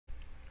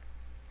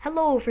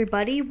Hello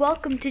everybody,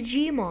 welcome to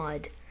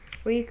GMod,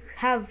 where you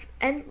have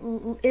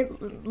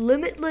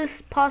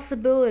limitless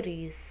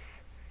possibilities.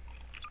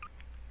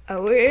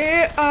 Oh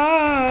yeah,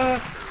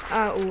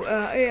 oh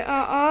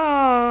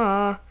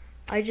yeah,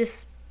 I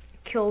just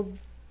killed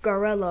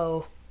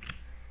Garello.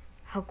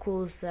 How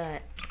cool is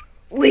that?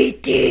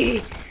 Weety!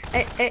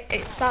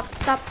 Hey, stop.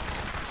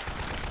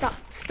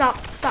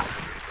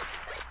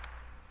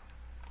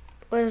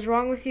 What is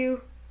wrong with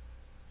you?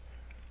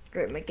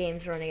 Great, my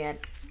game's running at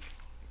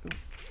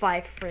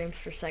 5 frames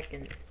per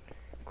second.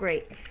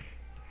 Great.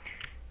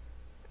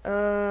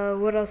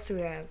 What else do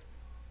we have?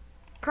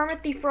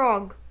 Kermit the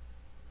Frog.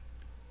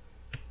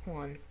 Hold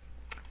on.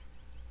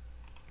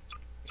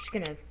 Just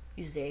gonna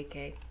use the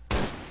AK.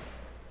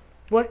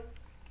 What?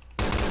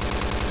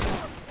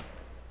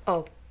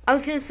 Oh, I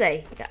was gonna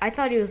say, I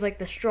thought he was like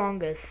the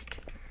strongest.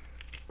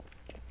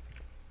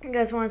 You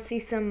guys wanna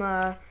see some,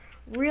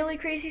 really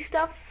crazy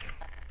stuff?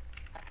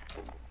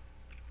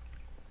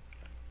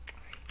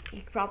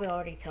 You can probably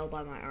already tell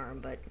by my arm,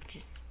 but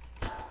just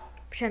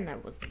pretend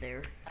that wasn't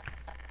there.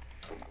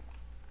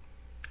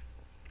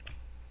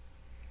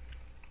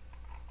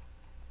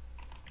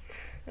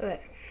 Okay.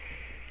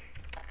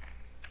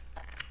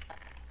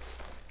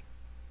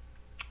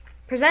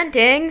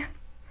 Presenting.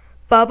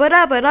 Oh,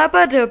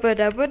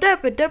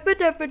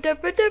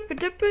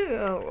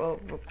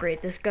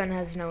 great, this gun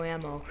has no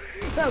ammo.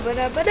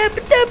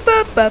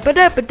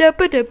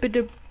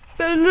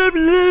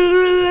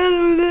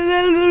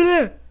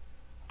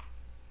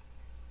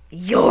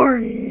 You're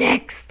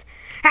next.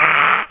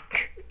 Ah!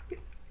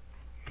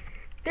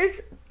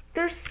 There's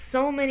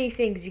so many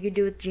things you could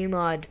do with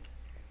Gmod,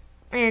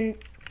 and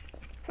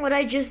what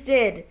I just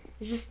did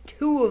is just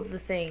 2 of the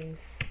things.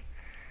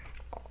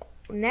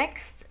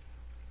 Next,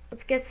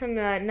 let's get some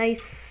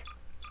nice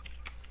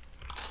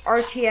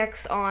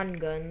RTX on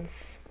guns.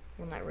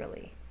 Well, not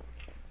really.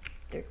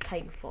 They're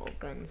Titanfall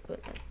guns,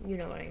 but you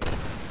know what I mean.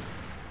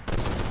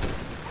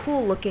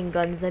 Cool looking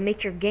guns that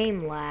make your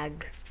game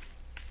lag.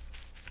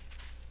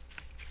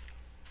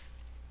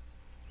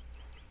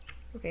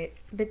 Okay,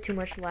 a bit too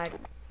much lag.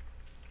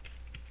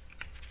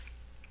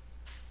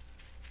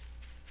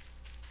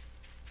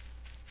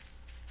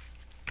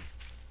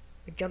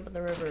 I jump in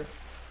the river.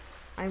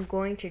 I'm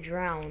going to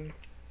drown.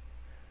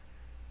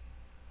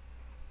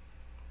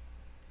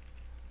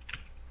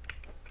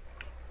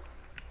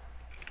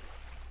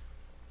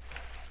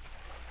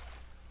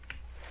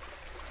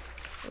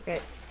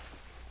 Okay.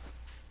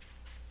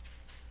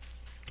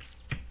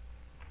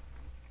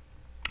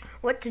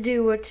 What to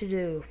do?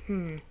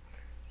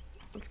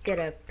 Let's get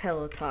a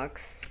Pillow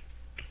Talks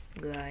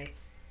guy.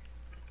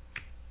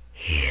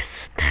 He is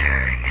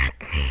staring at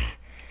me.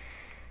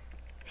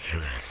 He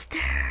will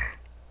stare.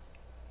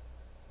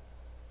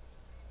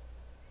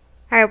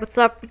 Alright, what's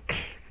up?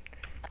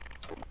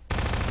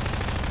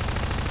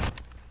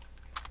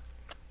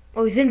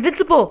 Oh, he's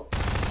invincible!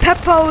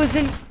 Peppo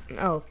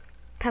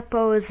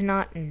is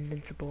not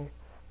invincible.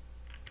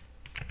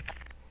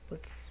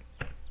 Let's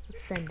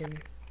send him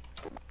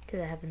to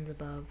the heavens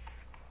above.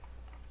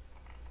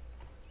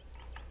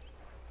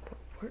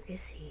 Where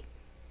is he?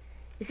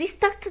 Is he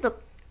stuck to the...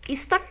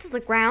 He's stuck to the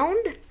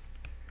ground?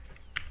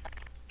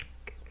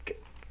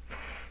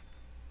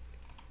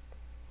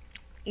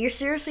 You're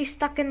seriously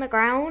stuck in the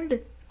ground?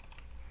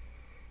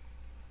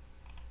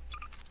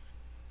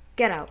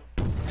 Get out.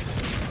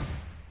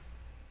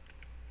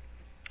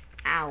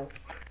 Ow.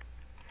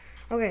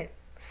 Okay,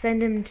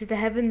 send him to the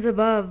heavens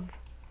above.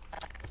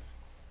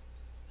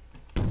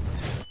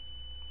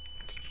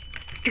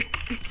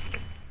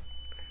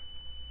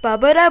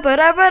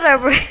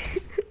 Ba-ba-da-ba-da-ba-da-ba.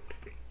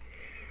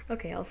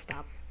 Okay, I'll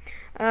stop.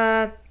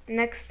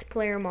 Next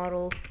player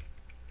model.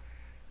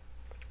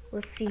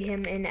 Let's see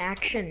him in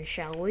action,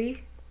 shall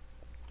we?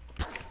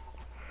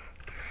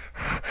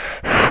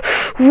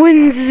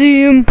 When's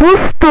the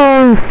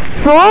imposter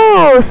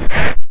sauce?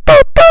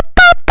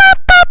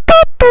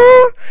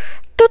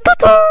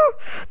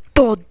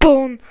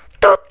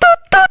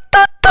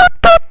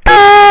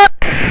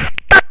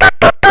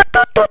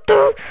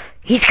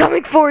 He's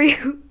coming for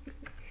you.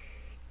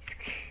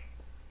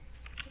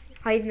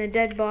 Hiding the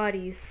dead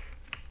bodies.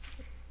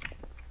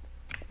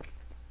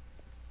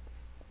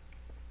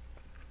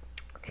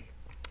 Okay,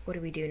 what do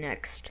we do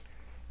next?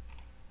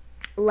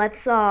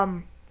 Let's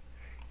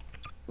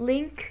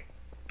Link.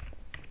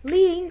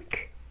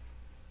 Wait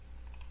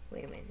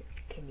a minute.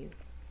 Can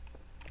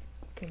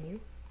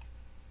you?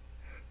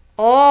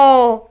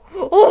 Oh,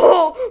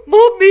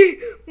 mommy.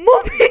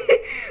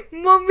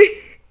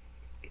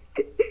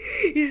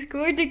 He's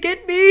going to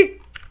get me.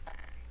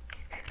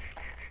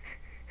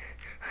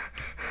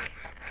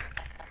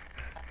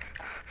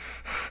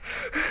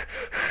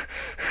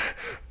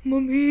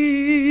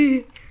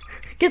 Mommy,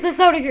 get this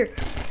out of here.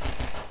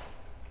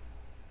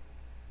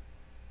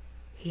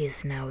 He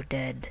is now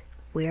dead.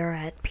 We are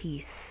at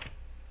peace.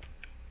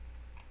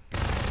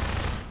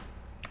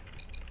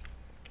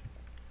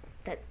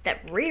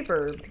 That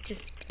reverb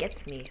just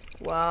gets me.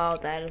 Wow,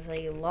 that is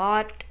a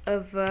lot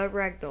of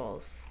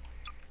ragdolls.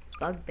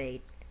 Bug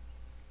bait.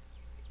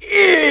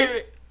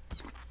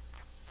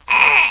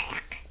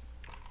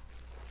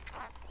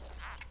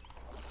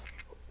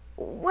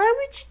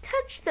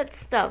 teach that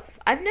stuff.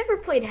 I've never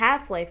played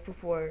Half-Life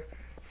before,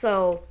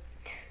 so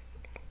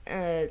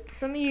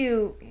some of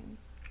you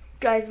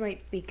guys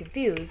might be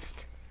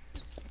confused.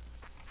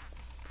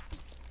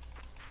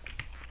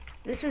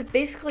 This is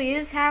basically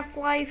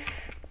Half-Life,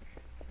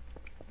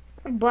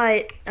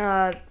 but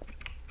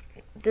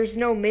there's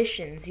no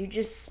missions. You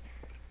just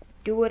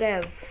do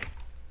whatever.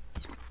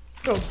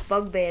 Throw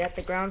bug bait at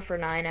the ground for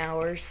 9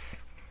 hours.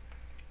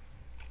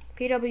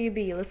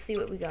 PWB, let's see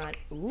what we got.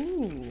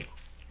 Ooh,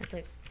 that's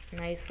a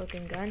nice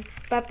looking gun.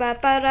 Let's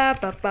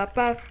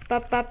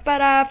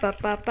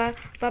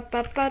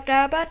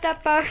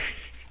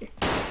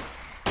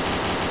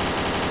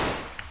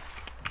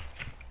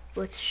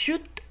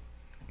shoot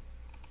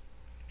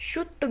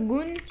the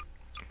gun.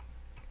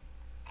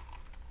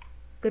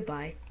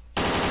 Goodbye.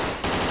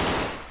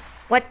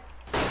 What?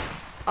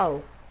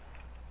 Oh.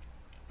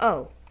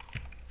 Oh.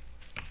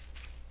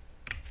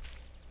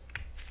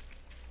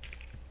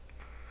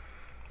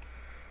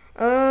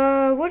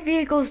 What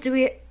vehicles do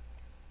we...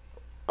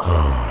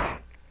 Oh.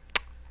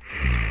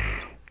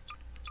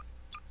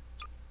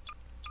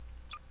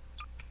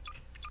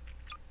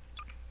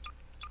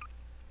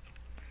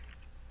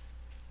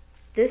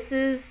 This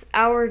is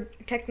our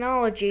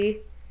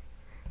technology.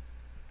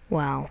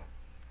 Wow.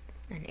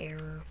 An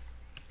error.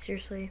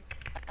 Seriously?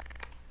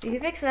 You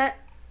can fix that.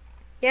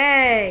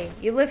 Yay!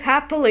 You live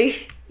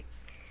happily.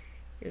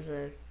 Here's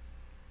a...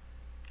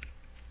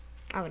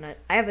 I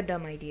have a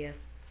dumb idea.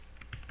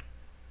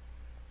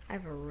 I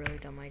have a really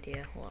dumb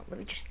idea. Hold on, let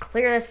me just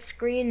clear the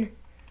screen.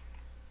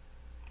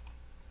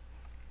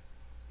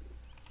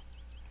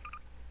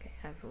 Okay,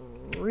 I have a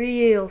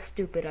real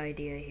stupid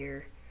idea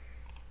here.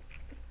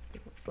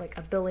 Like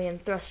a billion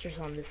thrusters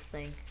on this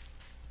thing.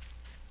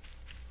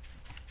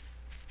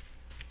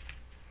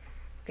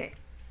 Okay.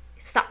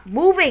 Stop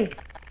moving!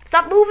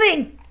 Stop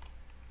moving!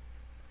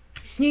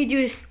 Just need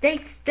you to stay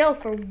still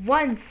for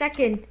 1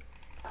 second.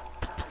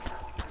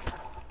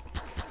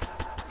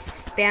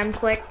 Spam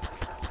click.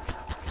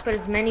 Put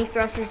as many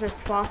thrusters as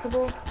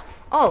possible.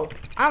 Oh,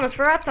 I almost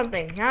forgot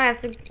something. Now I have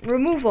to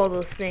remove all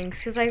those things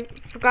because I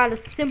forgot a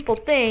simple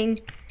thing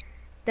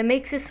that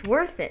makes this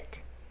worth it.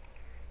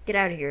 Get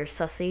out of here,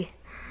 sussy.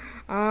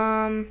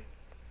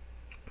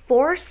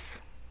 Force.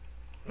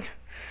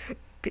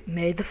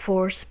 May the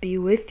force be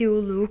with you,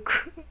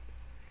 Luke.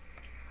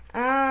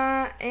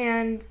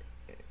 And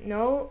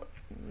no,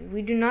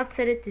 we do not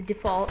set it to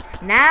default.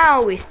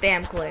 Now we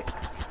spam click.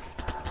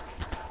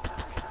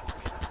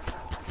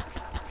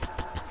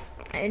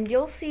 And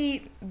you'll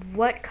see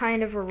what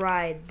kind of a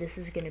ride this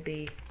is gonna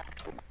be.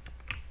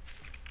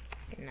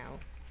 Okay, now,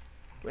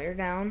 let her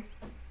down.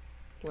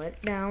 Let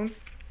it down.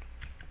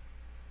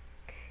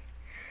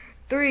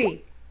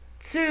 3,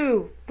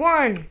 2,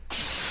 1.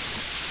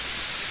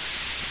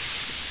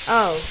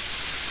 Oh.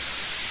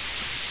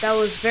 That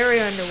was very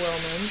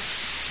underwhelming.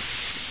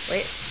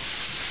 Wait.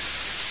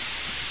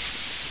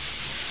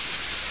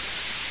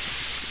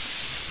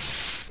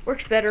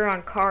 Works better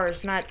on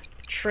cars, not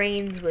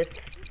trains with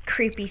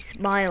creepy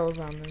smiles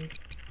on them.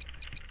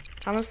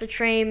 Almost a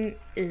train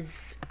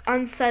is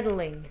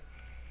unsettling.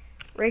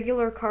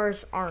 Regular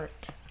cars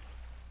aren't.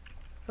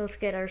 Let's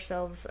get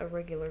ourselves a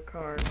regular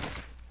car.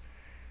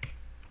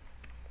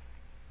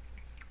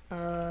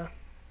 Let's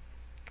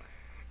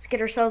get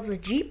ourselves a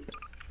Jeep.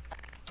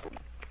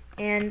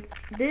 And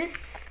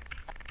this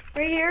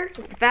right here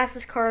is the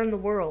fastest car in the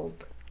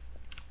world.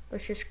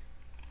 Let's just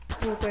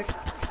real quick.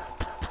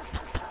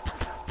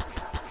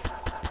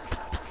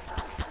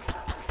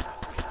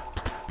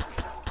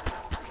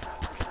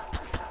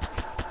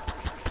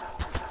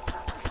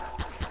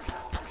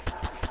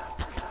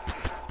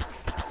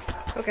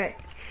 Okay.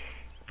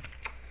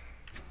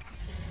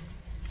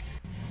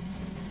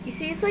 You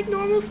see, it's like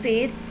normal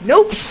speed.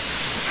 Nope.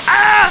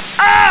 Ah!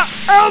 Ah!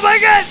 Oh my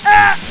god!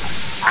 Ah!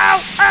 Ow!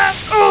 Ah!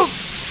 Ooh!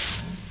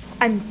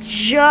 I'm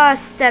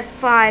just at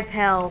 5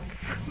 health.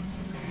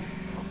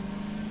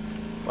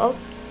 Well,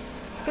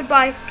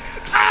 goodbye.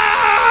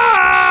 Ah!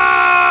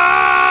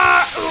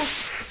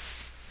 Oof.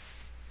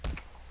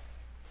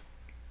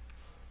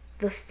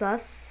 The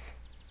sus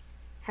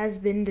has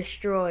been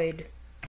destroyed.